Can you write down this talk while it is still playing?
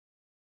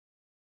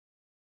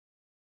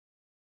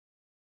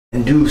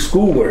and do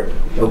schoolwork,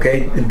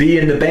 okay, and be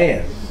in the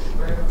band.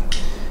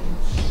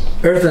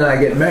 Earth and I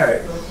get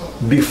married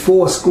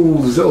before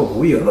school is over.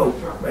 We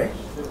elope, right?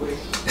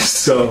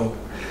 So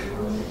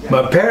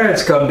my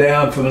parents come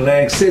down from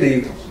Atlantic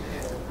City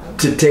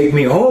to take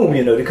me home,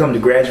 you know, to come to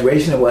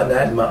graduation and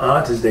whatnot. And my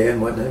aunt is there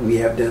and whatnot. We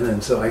have dinner,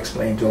 and so I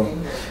explained to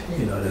them,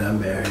 you know, that I'm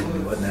married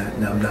and whatnot,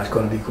 and I'm not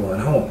going to be going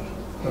home.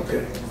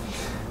 Okay.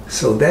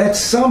 So that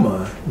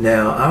summer,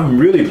 now I'm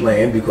really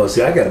playing because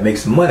see, I got to make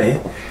some money,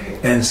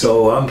 and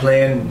so I'm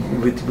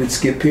playing with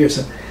Skip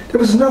Pearson. There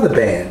was another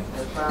band.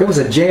 There was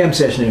a jam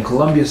session in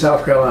Columbia,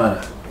 South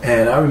Carolina,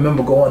 and I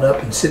remember going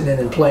up and sitting in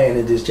and playing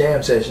at this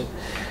jam session,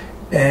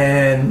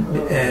 and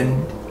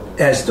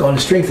as on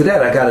the strength of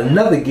that, I got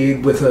another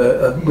gig with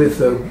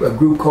a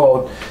group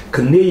called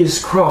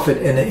Cornelius Crawford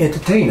and the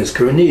Entertainers.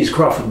 Cornelius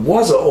Crawford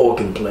was an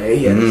organ player.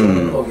 He had his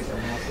own organ.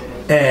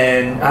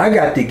 And I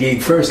got the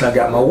gig first, and I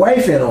got my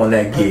wife in on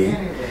that gig.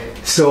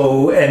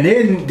 So, and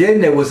then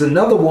there was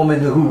another woman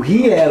who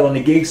he had on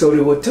the gig, so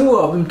there were two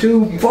of them,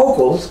 two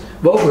vocalists,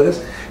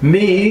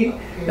 me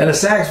and a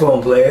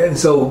saxophone player. And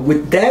so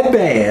with that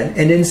band,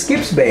 and then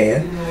Skip's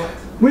band,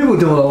 we were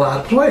doing a lot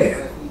of playing.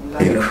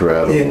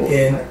 Incredible.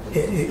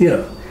 You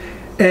know.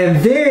 And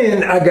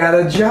then I got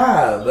a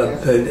job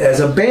as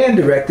a band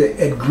director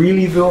at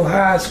Greeleyville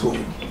High School.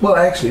 Well,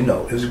 actually,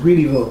 no, it was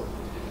Greeleyville.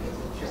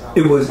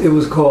 It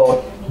was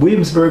called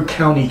Williamsburg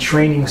County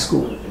Training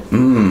School.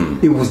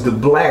 It was the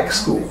black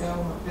school.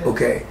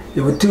 Okay,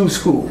 there were two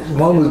schools.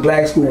 One was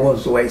black school, one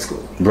was the white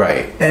school.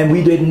 Right. And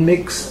we didn't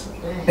mix.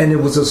 And it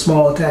was a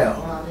small town,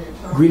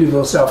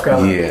 Greeleyville, South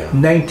Carolina. Yeah.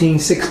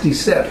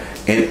 1967.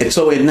 And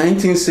so in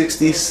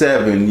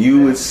 1967,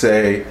 you would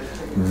say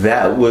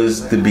that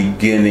was the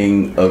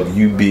beginning of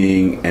you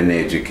being an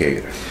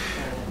educator.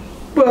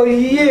 Well,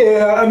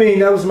 yeah, I mean,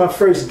 that was my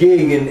first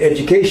gig in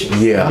education,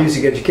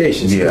 music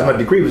education. Yeah. My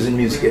degree was in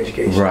music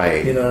education.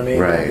 Right. You know what I mean?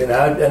 Right.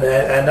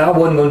 And I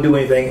wasn't going to do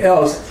anything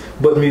else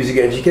but music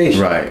education.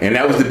 Right. And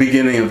that was the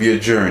beginning of your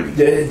journey.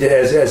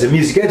 As a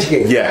music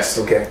educator. Yes.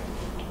 Okay.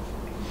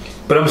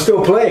 But I'm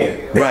still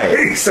playing.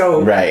 Right.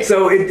 So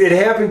it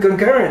happened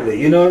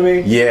concurrently, you know what I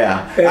mean?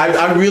 Yeah.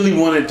 I really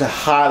wanted to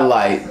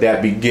highlight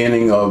that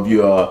beginning of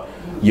your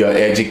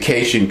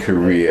education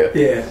career.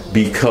 Yeah.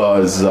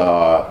 Because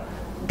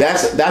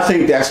I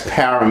think that's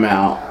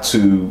paramount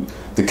to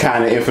the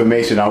kind of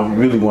information I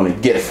really want to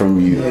get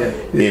from you.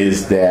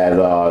 Is that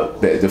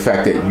the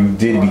fact that you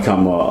did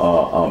become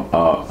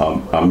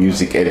a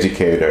music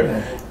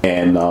educator,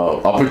 and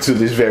up until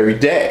this very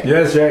day.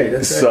 That's right.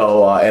 That's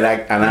so and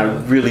I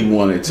really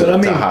wanted to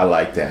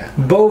highlight that.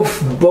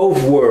 Both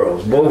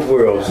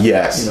worlds.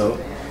 Yes. You know,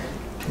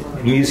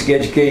 music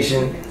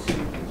education,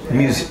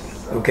 music.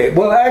 Okay.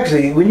 Well,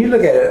 actually, when you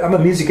look at it, I'm a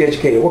music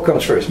educator. What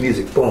comes first?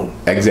 Music. Boom.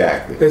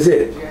 Exactly. That's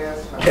it.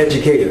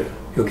 Educator.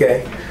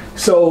 Okay.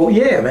 So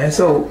yeah, man.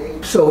 So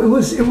it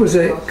was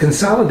a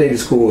consolidated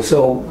school.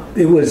 So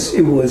it was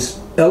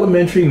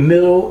elementary,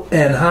 middle,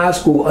 and high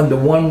school under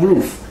one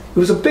roof. It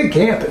was a big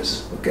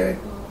campus. Okay.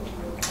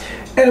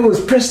 And it was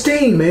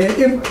pristine,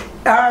 man.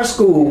 Our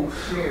school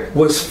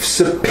was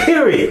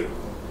superior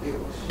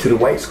to the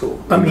white school.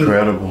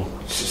 Incredible.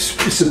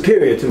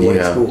 Superior to the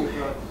white school.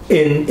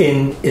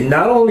 In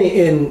not only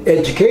in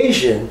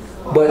education,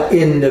 but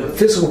in the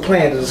physical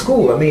plant of the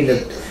school. I mean,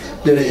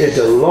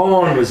 the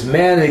lawn was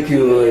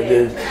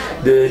manicured.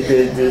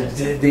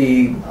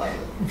 The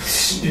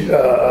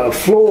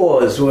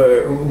floors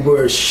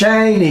were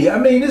shiny. I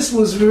mean, this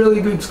was a really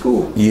good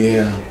school.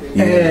 Yeah.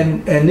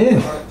 And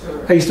then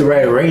I used to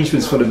write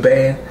arrangements for the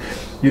band.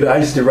 You know, I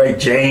used to write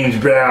James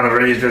Brown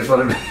arrangements for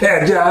the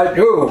band.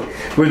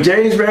 When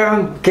James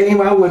Brown came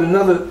out with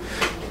another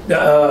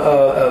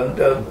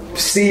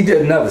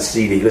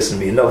CD, listen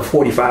to me, another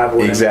 45 or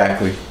whatever.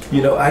 Exactly.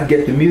 You know, I'd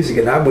get the music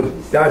and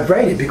I'd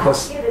write it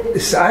because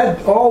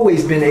I'd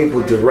always been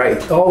able to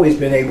write, always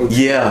been able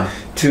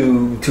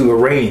to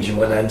arrange and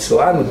whatnot. And so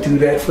I would do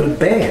that for the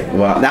band.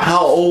 Wow. Now,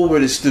 how old were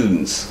the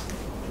students?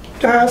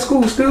 The high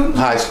school students.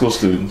 High school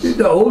students.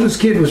 The oldest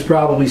kid was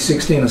probably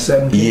 16 or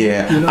 17.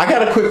 Yeah. You know? I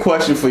got a quick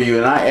question for you,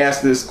 and I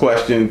asked this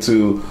question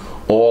to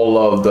all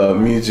of the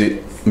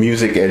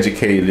music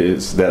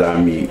educators that I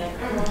meet.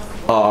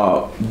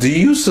 Do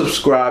you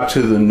subscribe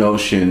to the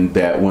notion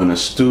that when a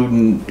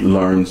student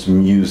learns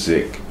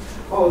music,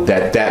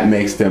 that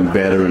makes them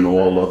better in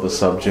all other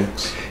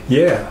subjects?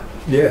 Yeah,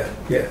 they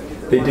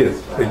do.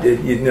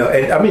 You know,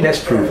 and I mean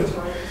that's proven.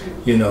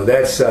 You know,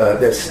 that's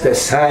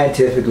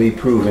scientifically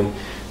proven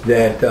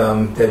that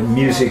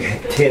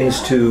music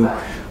tends to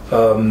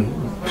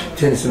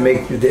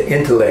make the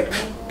intellect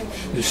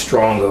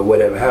stronger,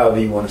 whatever, however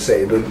you want to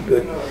say it. But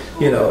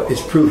you know,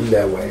 it's proven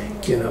that way.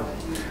 You know.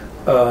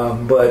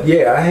 But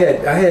yeah, I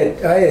had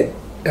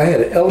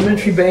an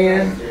elementary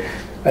band,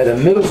 I had a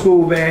middle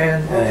school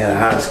band, and I had a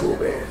high school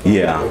band.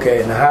 Yeah. Okay,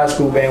 and the high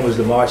school band was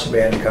the marching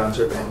band, the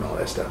concert band, and all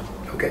that stuff.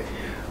 Okay.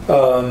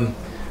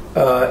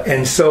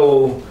 And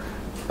so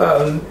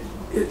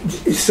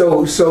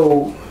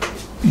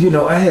you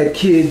know, I had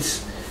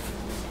kids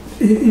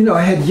you know,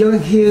 I had young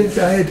kids,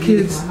 I had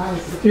kids,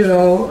 you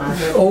know,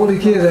 older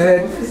kids.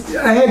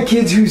 I had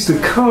kids who used to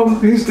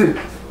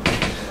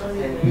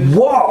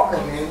walk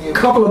a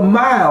couple of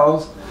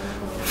miles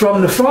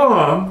from the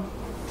farm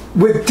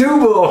with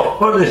tuba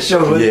on the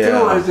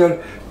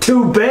shoulder,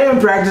 to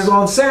band practice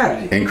on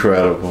Saturday.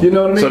 Incredible. You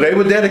know what I mean? So they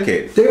were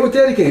dedicated. They were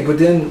dedicated, but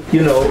then,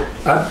 you know,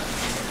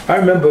 I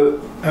remember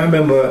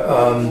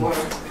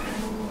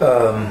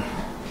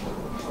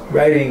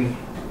writing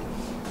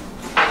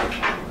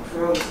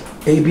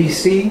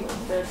ABC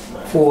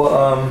for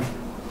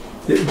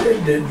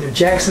the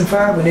Jackson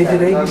 5 when they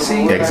did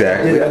ABC.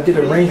 Exactly. I did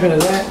an arrangement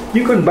of that.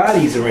 You couldn't buy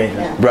these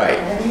arrangements. Right.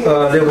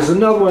 There was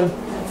another one,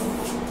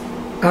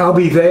 I'll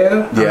Be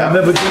There. Yeah. I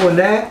remember doing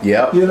that.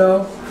 Yeah. You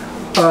know.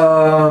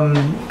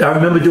 I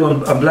remember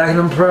doing I'm Black and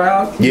I'm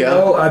Proud. You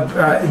know,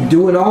 I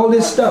doing all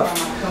this stuff.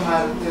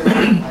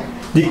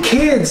 The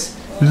kids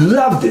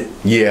loved it.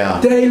 Yeah.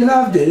 They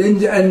loved it.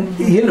 And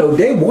you know,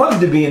 they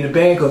wanted to be in the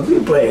band because we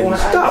were playing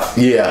stuff.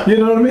 Yeah. You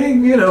know what I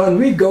mean? You know, and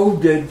we'd go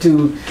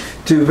to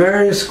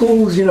various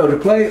schools, you know, to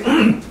play.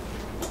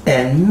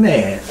 And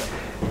man,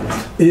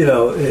 you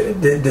know,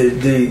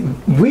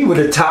 we were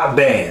the top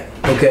band.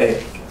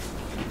 Okay.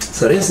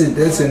 So that's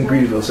in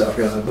Greenville, South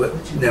Carolina. But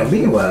now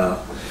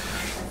meanwhile,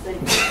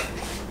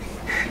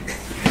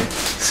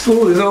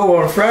 school is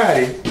over on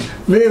Friday.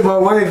 Me and my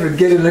wife would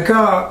get in the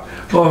car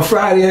on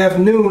Friday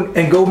afternoon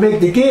and go make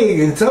the gig,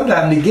 and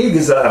sometimes the gig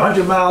is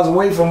 100 miles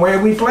away from where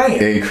we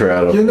playing.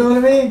 Incredible. You know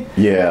what I mean?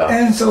 Yeah.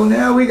 And so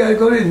now we got to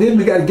go there, and then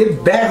we got to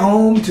get back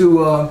home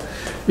to,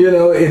 you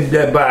know,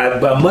 by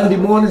Monday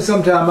morning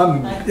sometime.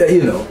 I'm,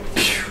 you know.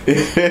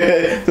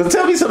 So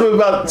tell me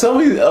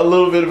a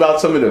little bit about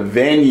some of the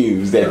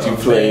venues that you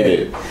played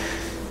in.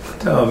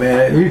 Oh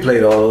man, we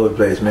played all over the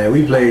place, man.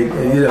 We played,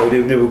 you know,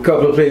 there were a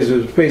couple of places. There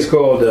was a place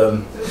called,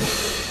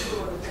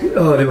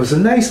 there was a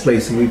nice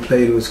place that we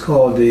played. It was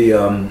called the,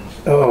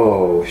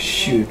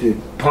 the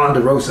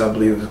Ponderosa, I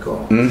believe it was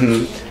called,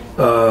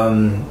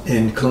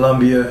 in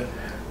Columbia.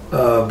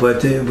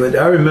 But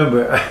I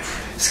remember,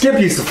 Skip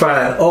used to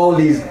find all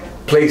these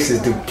places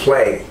to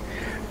play.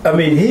 I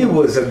mean, he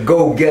was a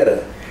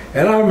go-getter,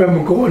 and I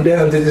remember going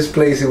down to this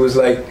place. It was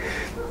like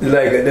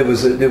there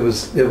was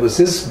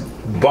this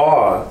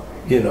bar.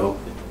 You know,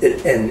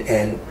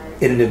 and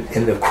in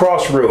the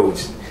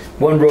crossroads,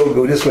 one road would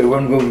go this way,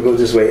 one road would go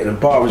this way, and the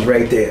bar was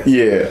right there.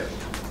 Yeah.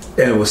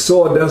 And it was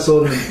sawdust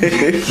on the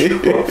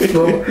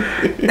floor,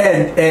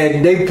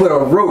 and they put a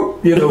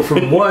rope, you know,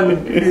 from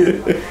one,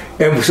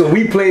 and so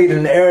we played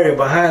in the area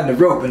behind the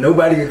rope, and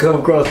nobody could come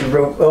across the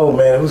rope. Oh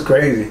man, it was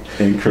crazy.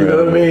 Incredible. You know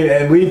what I mean?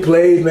 And we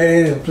played,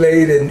 man, and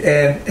played,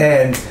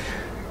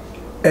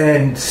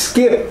 and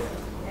Skip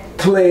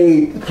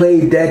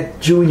played that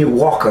Junior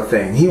Walker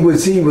thing. He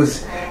was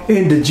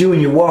into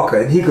Junior Walker,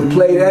 and he could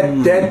play that,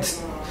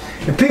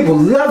 and people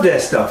love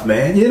that stuff,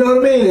 man. You know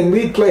what I mean? And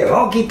we'd play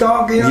honky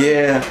tonk. You know?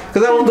 Yeah,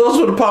 because those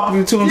were the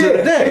popular tunes of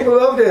the day. People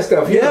love that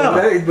stuff. You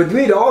know? But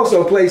we'd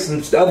also play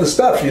some other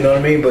stuff. You know what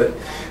I mean?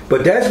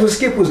 But that's what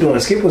Skip was doing.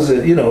 Skip was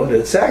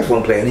the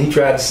saxophone player, and he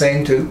tried to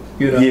sing too.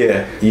 You know?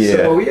 Yeah.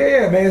 So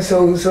yeah, man.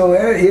 So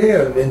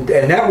yeah, and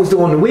that was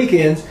on the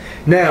weekends.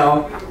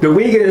 Now the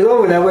weekend is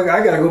over. Now I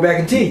got to go back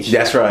and teach.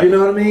 That's right. You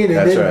know what I mean?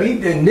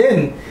 And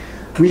then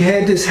we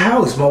had this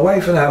house. My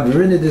wife and I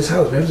rented this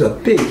house. Man, it was a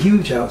big,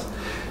 huge house.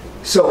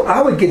 So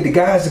I would get the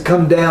guys to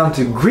come down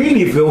to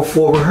Greeleyville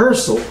for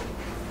rehearsal.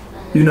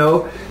 You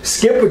know,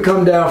 Skip would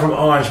come down from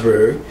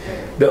Orangeburg.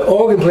 The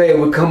organ player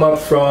would come up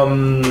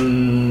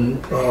from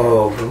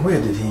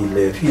where did he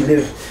live?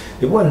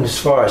 It wasn't as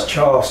far as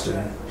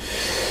Charleston,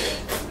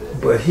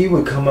 but he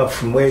would come up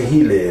from where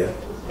he lived.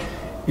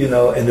 You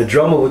know, and the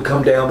drummer would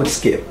come down with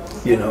Skip,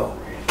 you know.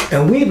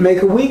 And we'd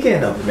make a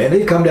weekend of it, man.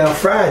 They'd come down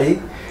Friday,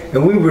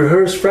 and we'd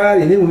rehearse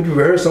Friday, and then we'd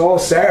rehearse all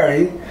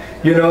Saturday,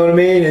 you know what I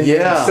mean? And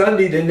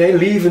Sunday, then they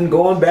leave and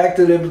going back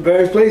to the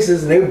various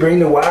places, and they would bring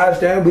the wives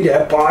down. We'd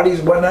have parties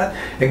and whatnot,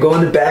 and go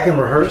in the back and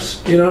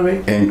rehearse, you know what I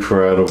mean?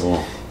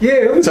 Incredible.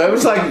 Yeah. So it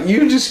was like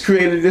you just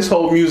created this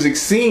whole music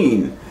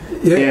scene.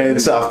 In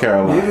South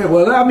Carolina. Yeah,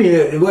 well, I mean,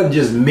 it wasn't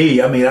just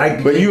me. I mean,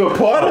 but you were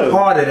part of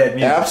that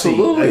music.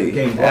 Absolutely, scene. I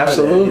became part of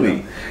that,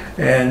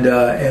 you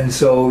know? And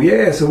so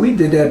yeah, so we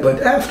did that.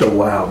 But after a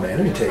while, man,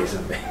 let me tell you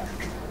something.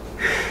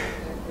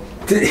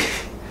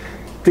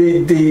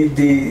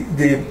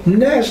 The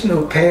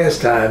national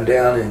pastime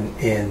down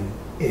in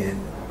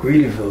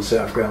Greeleyville,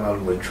 South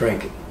Carolina, was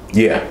drinking.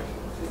 Yeah,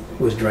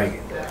 was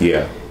drinking.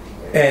 Yeah.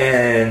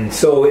 And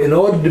so, in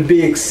order to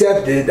be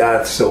accepted,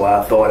 I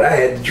thought I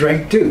had to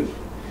drink too.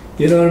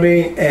 You know what I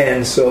mean?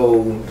 And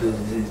so,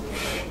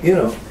 you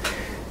know,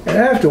 and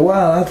after a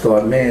while, I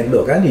thought, man,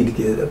 look, I need to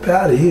get up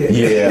out of here.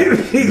 Yeah.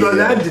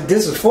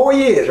 This is 4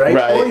 years, right?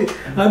 4 years.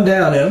 I'm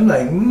down there. I'm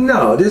like,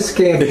 no, this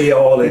can't be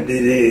all it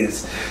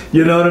is.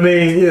 You know what I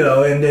mean? You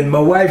know, and then my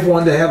wife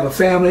wanted to have a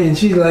family, and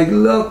she's like,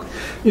 look,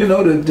 you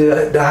know,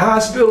 the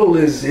hospital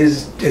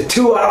is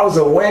 2 hours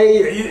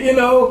away, you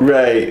know?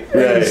 Right.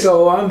 And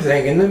so I'm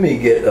thinking, let me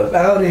get up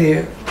out of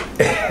here.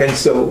 And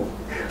so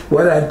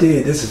what I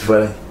did, this is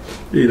funny.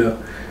 You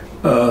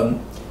know,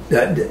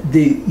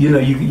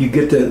 you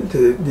get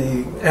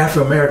the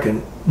Afro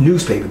American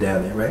newspaper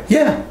down there, right?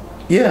 Yeah,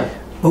 yeah.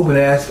 Open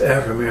the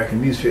Afro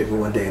American newspaper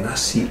one day, and I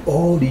see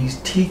all these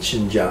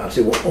teaching jobs.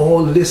 They were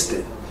all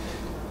listed.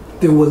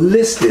 They were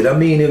listed. I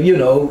mean,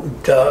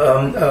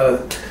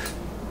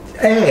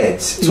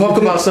 ads. Talk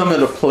about some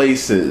of the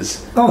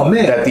places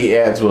that the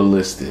ads were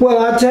listed. Well,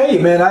 I'll tell you,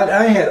 man,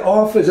 I had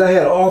offers. I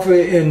had an offer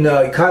in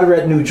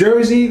Carteret, New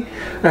Jersey.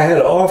 I had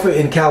an offer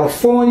in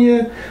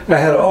California. I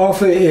had an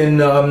offer in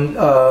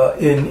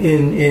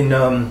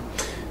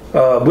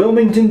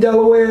Wilmington,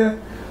 Delaware.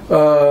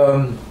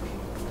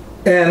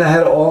 And I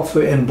had an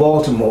offer in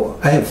Baltimore.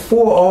 I had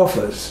 4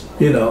 offers,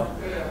 and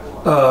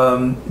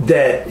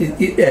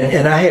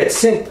I had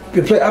sent,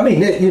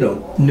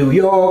 New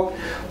York.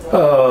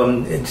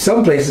 In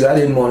some places I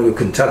didn't want to go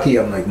to Kentucky.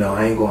 I'm like, no,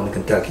 I ain't going to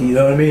Kentucky. You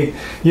know what I mean?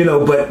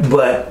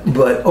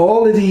 But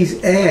all of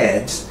these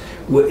ads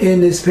were in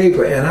this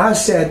paper, and I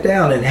sat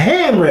down and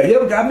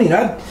handwrite. I mean,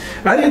 I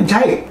didn't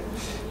type.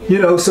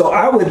 So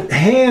I would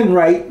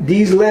handwrite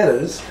these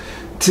letters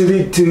to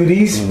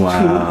these.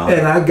 Wow.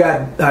 And I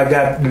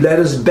got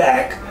letters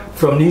back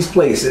from these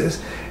places.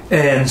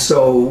 And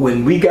so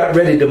when we got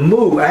ready to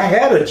move, I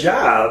had a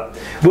job.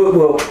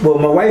 Well,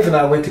 my wife and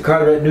I went to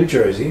Carteret, New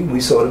Jersey. We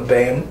saw the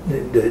band,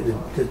 the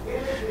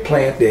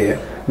plant there.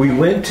 We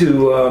went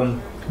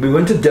to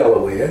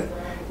Delaware.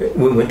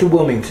 We went to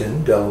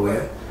Wilmington,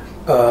 Delaware.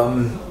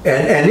 And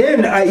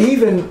then I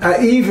even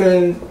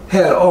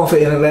had an offer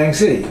in Atlantic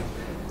City.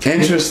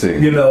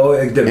 Interesting.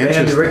 The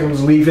band director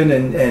was leaving,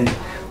 and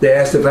they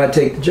asked if I'd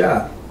take the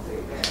job.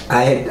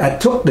 I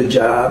took the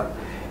job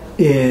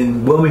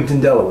in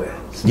Wilmington, Delaware.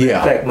 Yeah.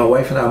 In fact, my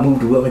wife and I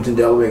moved to Wilmington,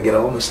 Delaware, get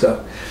all my stuff,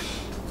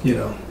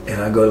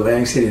 and I go to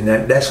Atlantic City, and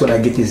that's when I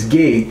get this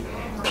gig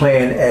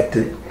playing at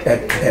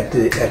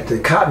the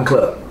Cotton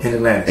Club in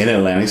Atlantic City. In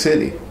Atlantic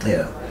City.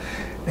 Yeah.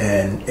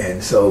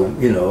 And so,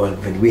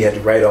 and we had to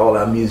write all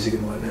our music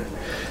and whatnot.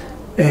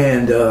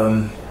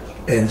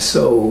 And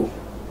so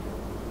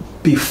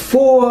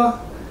before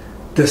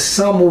the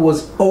summer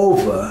was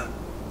over,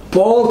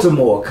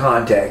 Baltimore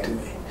contacted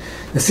me.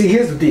 And see,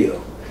 here's the deal.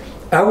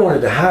 I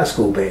wanted a high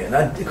school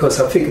band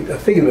because I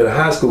figured with a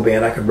high school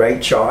band I could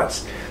write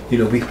charts. We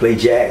could play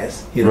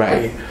jazz.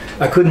 Right.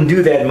 I couldn't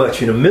do that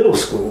much in middle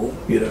school.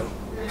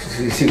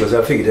 See, because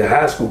I figured the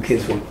high school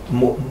kids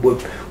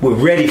were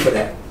ready for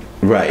that.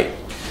 Right.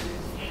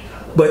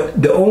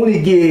 But the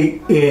only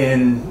gig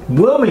in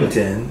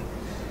Wilmington,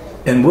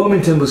 and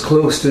Wilmington was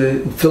close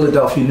to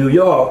Philadelphia, New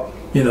York.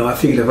 I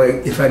figured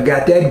if I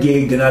got that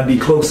gig, then I'd be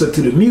closer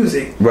to the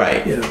music.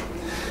 Right.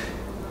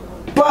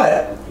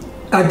 But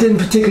I didn't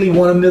particularly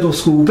want a middle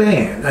school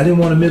band. I didn't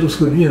want a middle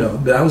school,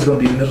 that I was going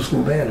to be a middle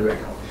school band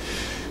director.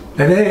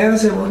 And I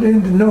said, well,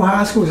 no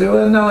high school. I said,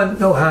 well,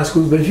 no high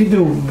schools, but if you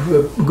do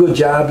a good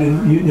job, then,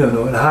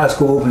 and high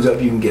school opens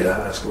up, you can get a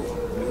high school.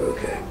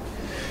 Okay.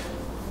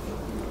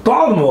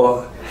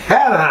 Baltimore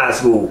had a high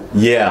school.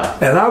 Yeah.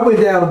 And I went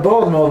down to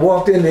Baltimore,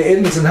 walked into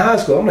Edmondson High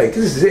School. I'm like,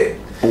 this is it.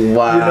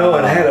 Wow.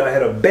 And I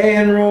had a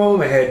band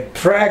room, I had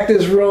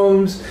practice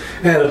rooms,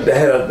 I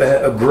had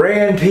a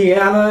grand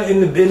piano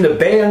in the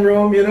band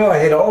room. I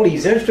had all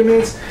these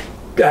instruments.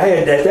 I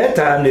had at that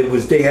time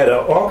they had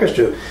an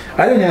orchestra.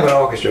 I didn't have an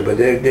orchestra, but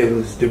there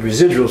was the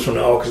residuals from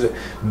the orchestra,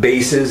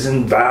 basses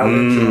and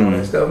violins and all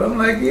that stuff. I'm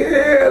like,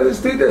 yeah, let's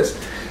do this.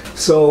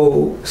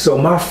 So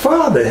my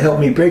father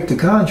helped me break the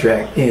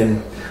contract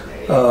in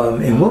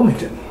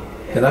Wilmington.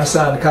 And I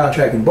signed the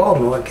contract in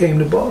Baltimore. I came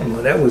to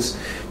Baltimore. That was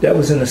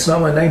in the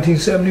summer of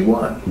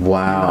 1971.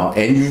 Wow.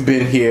 And you've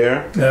been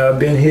here? I've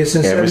been here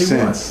since ever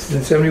 71. Since.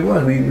 Since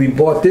 71. We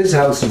bought this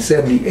house in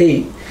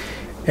 78.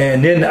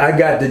 And then I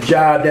got the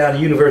job down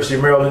at University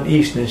of Maryland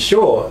Eastern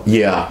Shore.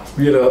 Yeah.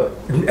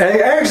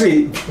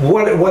 Actually,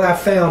 what I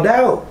found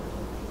out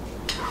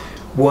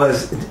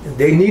was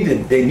they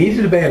needed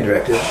a band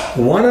director.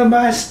 One of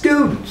my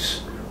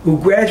students who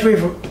graduated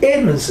from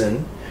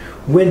Edmondson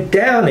went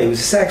down there. He was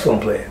a saxophone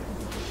player.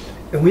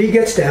 And when he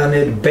gets down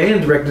there, the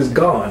band director's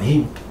gone.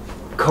 He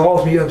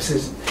calls me up and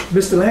says,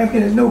 Mr. Lamkin,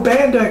 there's no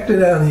band director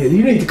down here.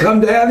 You need to come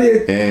down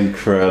here.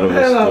 Incredible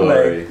and I'm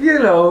story. like,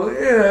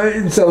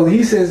 and so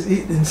he says,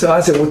 and so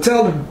I said, well,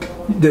 tell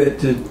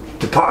the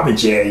department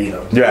chair,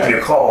 give me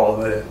a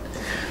call.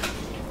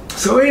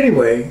 So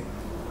anyway,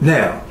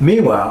 now,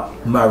 meanwhile,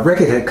 my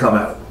record had come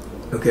out,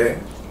 okay?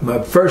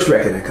 My first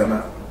record had come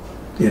out,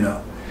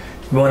 the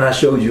one I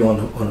showed you on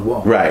the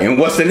wall. Right, and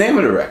what's the name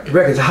of the record? The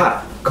record's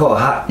Hot, called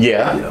Hot.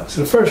 Yeah.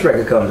 So the first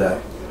record comes out.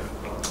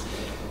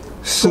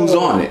 So, who's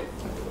on it?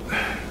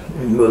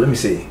 Well, let me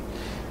see.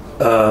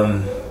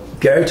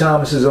 Gary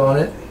Thomas is on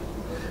it.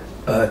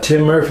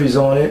 Tim Murphy's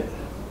on it.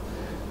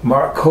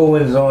 Mark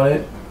Cohen's on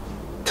it.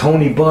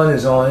 Tony Bunn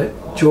is on it.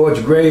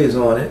 George Gray is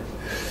on it.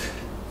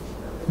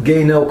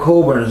 Gaynell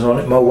Coburn is on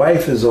it. My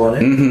wife is on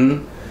it.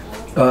 Mm-hmm.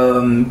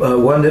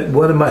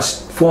 One of my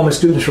former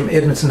students from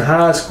Edmondson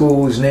High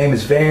School, his name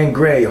is Van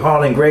Gray,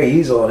 Harlan Gray,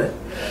 he's on it.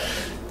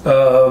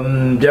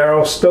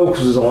 Daryl Stokes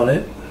was on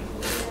it.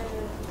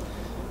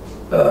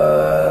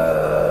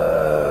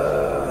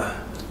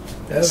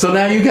 So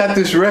now you got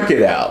this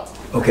record out.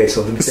 Okay,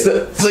 so let me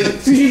say. So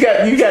you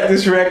got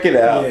this record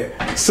out.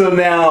 Yeah. So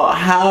now,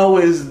 how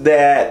is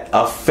that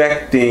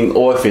affecting,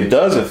 or if it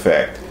does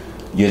affect,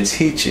 your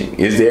teaching?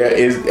 Is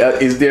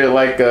there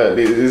like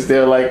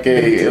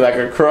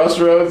a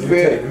crossroads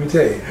there? Let me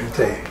tell you.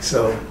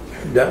 So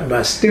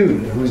my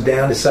student, who's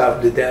down at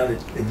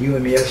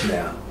UMES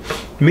now.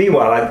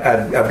 Meanwhile,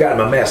 I've gotten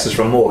my master's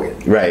from Morgan,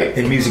 right,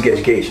 in music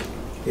education.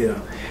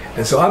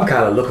 And so I'm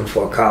kind of looking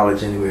for a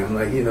college anyway. I'm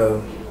like,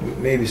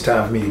 maybe it's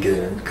time for me to get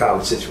in a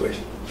college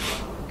situation.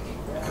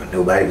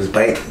 Nobody was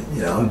biting.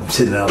 I'm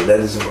sitting out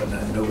letters and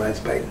whatnot.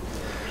 Nobody's biting.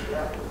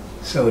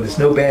 So there's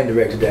no band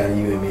director down at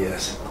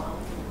UMES.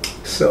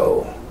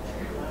 So,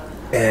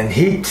 and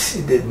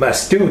my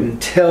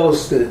student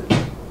tells the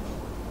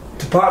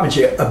department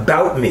chair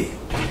about me,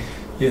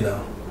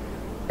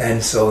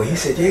 And so he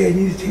said, yeah,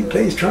 he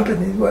plays trumpet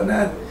and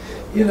whatnot,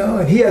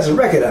 and he has a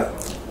record out.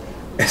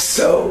 And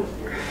so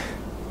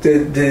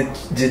the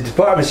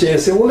department chair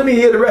said, well, let me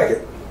hear the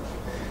record.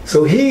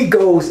 So he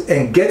goes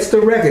and gets the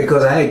record,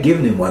 because I had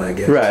given him one, I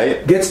guess.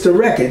 Right. Gets the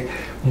record,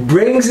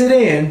 brings it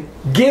in,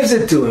 gives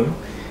it to him,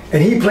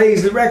 and he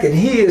plays the record.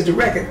 He hears the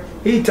record.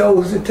 He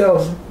tells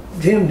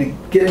him to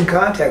get in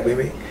contact with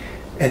me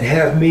and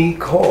have me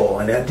call,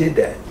 and I did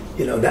that.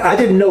 I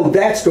didn't know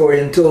that story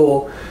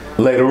until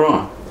later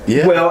on.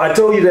 Yeah. Well, I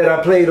told you that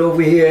I played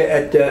over here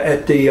at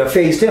the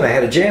Phase 10. I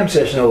had a jam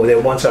session over there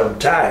once I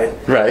retired.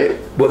 Right.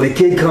 Well, the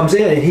kid comes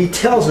in and he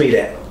tells me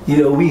that.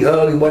 We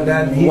hug and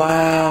whatnot. And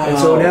wow. And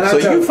so then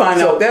you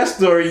find out that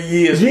story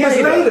years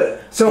later.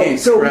 So I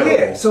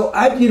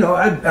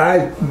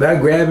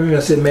grabbed him and I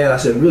said, man,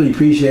 I really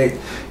appreciate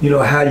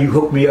how you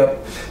hooked me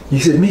up. He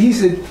said,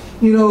 Mr.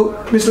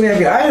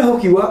 Lamkin, I didn't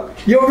hook you up.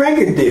 Your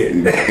record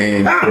did.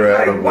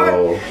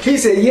 Incredible. Like, he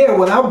said, yeah,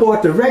 when I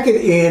bought the record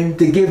in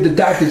to give to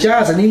Dr.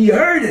 Johnson, he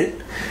heard it.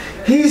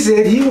 He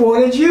said he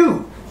wanted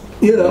you.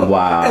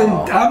 Wow. And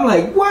I'm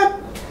like, what?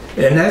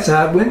 And that's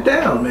how it went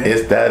down, man.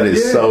 That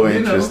is so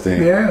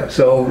interesting.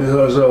 So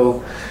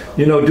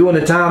during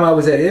the time I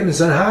was at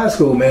Evanston High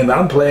School, man,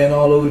 I'm playing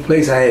all over the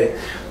place. I had,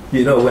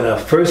 when I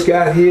first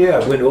got here,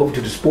 I went over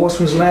to the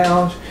Sportsman's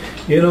Lounge,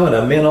 and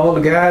I met all the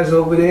guys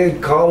over there,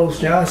 Carlos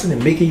Johnson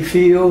and Mickey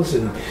Fields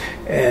and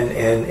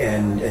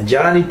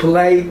Johnny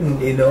Polite and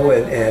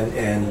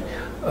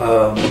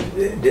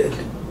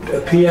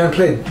piano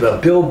player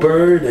Bill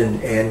Bird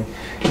and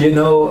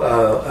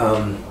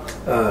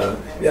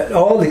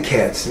all the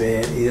cats,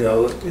 man.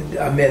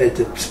 I met at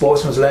the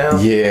Sportsman's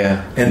Lounge.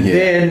 Yeah. And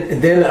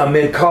then I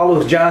met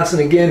Carlos Johnson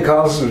again.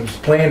 Carlos was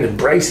playing the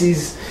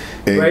Bracey's.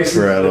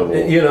 Incredible.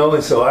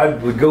 And so I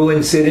would go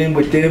and sit in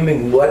with them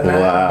and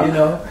whatnot.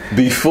 Wow.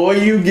 Before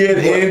you get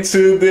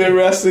into the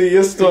rest of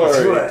your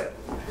story,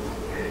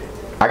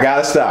 I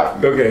gotta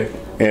stop. Okay.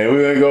 And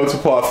we're gonna go to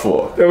part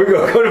 4. There we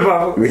go to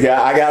part 4.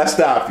 I gotta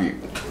stop you.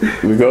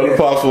 We go to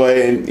part 4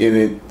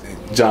 and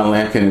John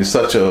Lamkin, it's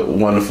such a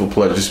wonderful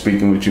pleasure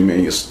speaking with you, man.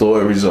 Your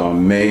stories are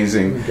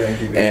amazing. Thank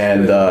you.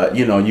 And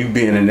you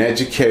being an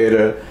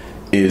educator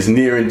is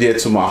near and dear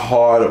to my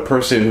heart. A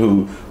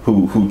person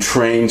who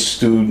trains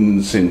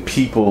students and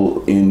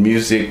people in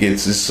music.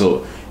 It's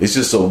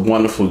just a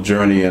wonderful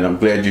journey, and I'm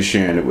glad you're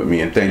sharing it with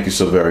me. And thank you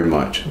so very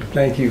much.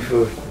 Thank you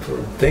for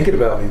thinking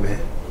about me, man.